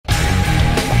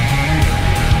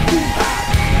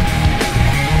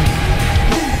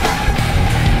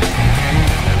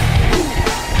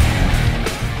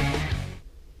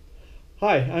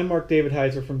Hi, I'm Mark David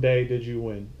Heiser from Day Did You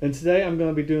Win, and today I'm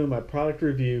going to be doing my product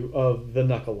review of the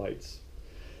Knuckle Lights.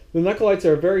 The Knuckle Lights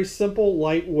are a very simple,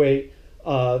 lightweight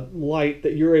light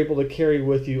that you're able to carry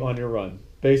with you on your run.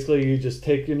 Basically, you just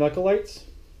take your Knuckle Lights,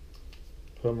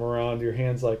 put them around your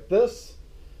hands like this,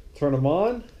 turn them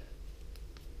on,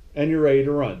 and you're ready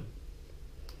to run.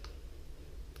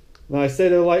 Now I say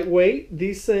they're lightweight.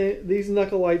 These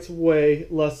Knuckle Lights weigh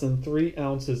less than 3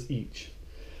 ounces each.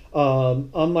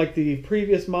 Unlike the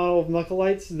previous model of Knuckle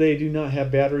Lights, they do not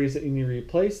have batteries that you need to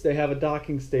replace. They have a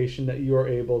docking station that you are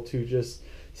able to just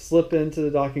slip into the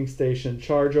docking station,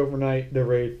 charge overnight, they're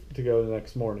ready to go the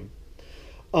next morning.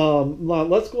 Now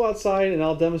let's go outside and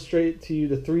I'll demonstrate to you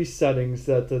the 3 settings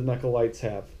that the Knuckle Lights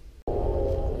have.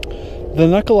 The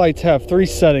Knuckle Lights have 3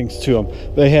 settings to them.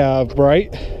 They have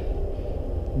bright,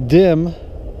 dim,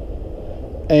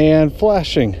 and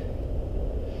flashing.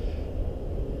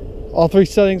 All 3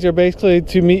 settings are basically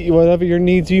to meet whatever your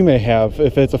needs you may have.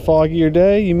 If it's a foggier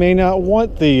day, you may not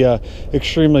want the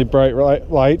extremely bright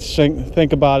lights.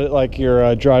 Think about it like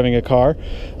you're driving a car.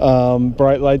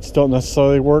 Bright lights don't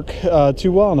necessarily work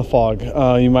too well in the fog.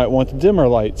 You might want the dimmer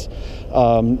lights.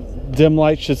 Dim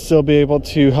lights should still be able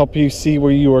to help you see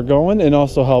where you are going and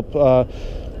also help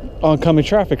oncoming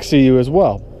traffic see you as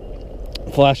well.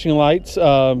 Flashing lights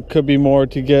could be more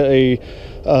to get a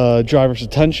driver's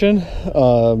attention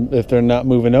if they're not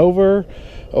moving over,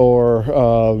 or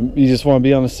you just want to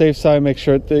be on the safe side, make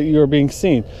sure that you're being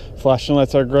seen. Flashing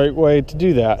lights are a great way to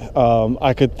do that.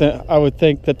 I would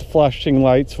think that the flashing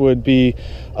lights would be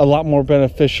a lot more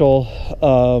beneficial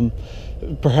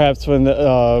perhaps when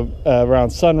around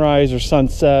sunrise or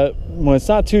sunset, when it's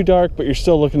not too dark but you're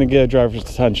still looking to get a driver's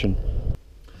attention.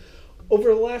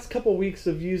 Over the last couple weeks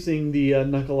of using the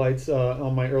Knuckle Lights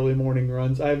on my early morning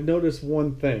runs, I've noticed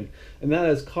one thing, and that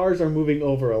is cars are moving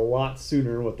over a lot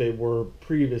sooner than what they were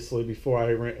previously before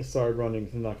I started running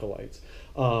the Knuckle Lights.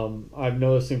 I'm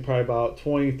noticing probably about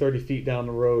 20-30 feet down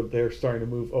the road, they're starting to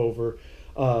move over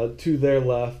to their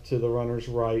left, to the runner's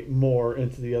right, more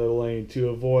into the other lane to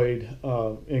avoid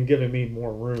and giving me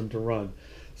more room to run.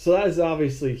 So that is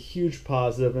obviously a huge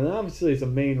positive, and obviously is a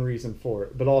main reason for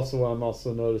it. But also what I'm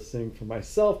also noticing for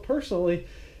myself personally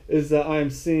is that I'm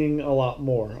seeing a lot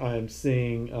more. I'm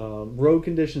seeing road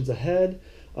conditions ahead,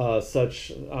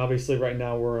 such obviously right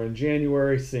now we're in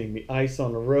January, seeing the ice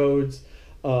on the roads,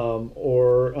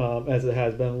 or as it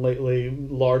has been lately,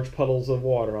 large puddles of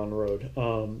water on the road.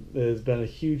 It has been a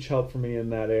huge help for me in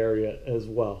that area as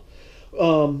well.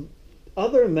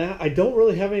 Other than that, I don't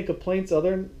really have any complaints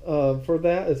for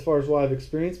that as far as what I've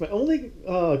experienced. My only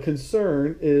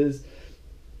concern is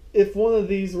if one of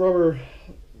these rubber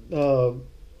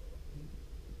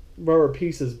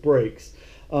pieces breaks.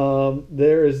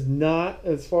 There is not,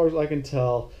 as far as I can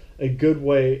tell, a good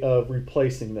way of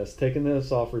replacing this. Taking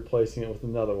this off, replacing it with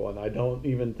another one. I don't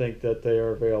even think that they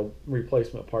are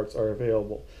replacement parts are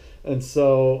available. And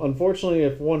so, unfortunately,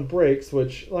 if one breaks,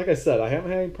 which, like I said, I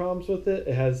haven't had any problems with it.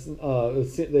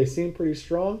 They seem pretty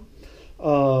strong.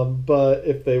 But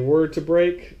if they were to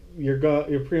break, you're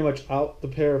pretty much out the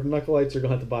pair of Knuckle Lights. You're going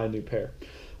to have to buy a new pair.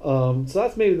 So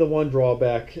that's maybe the one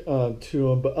drawback to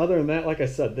them. But other than that, like I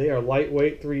said, they are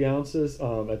lightweight, 3 ounces.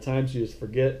 At times you just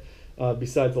forget,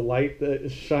 besides the light that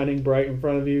is shining bright in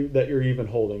front of you, that you're even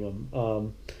holding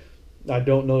them. I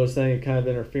don't notice any kind of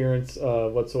interference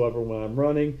whatsoever when I'm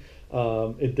running.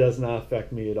 It does not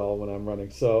affect me at all when I'm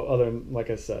running. So other than, like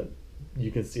I said,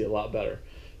 you can see a lot better.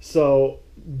 So,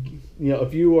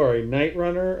 if you are a night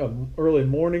runner, an early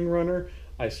morning runner,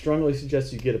 I strongly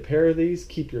suggest you get a pair of these.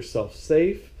 Keep yourself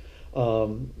safe.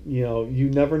 You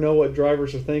never know what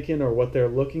drivers are thinking or what they're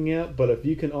looking at, but if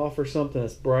you can offer something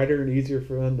that's brighter and easier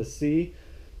for them to see,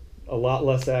 a lot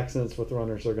less accidents with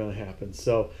runners are going to happen.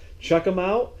 So check them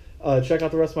out. Check out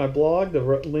the rest of my blog. The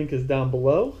link is down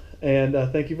below. And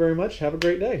thank you very much. Have a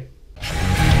great day.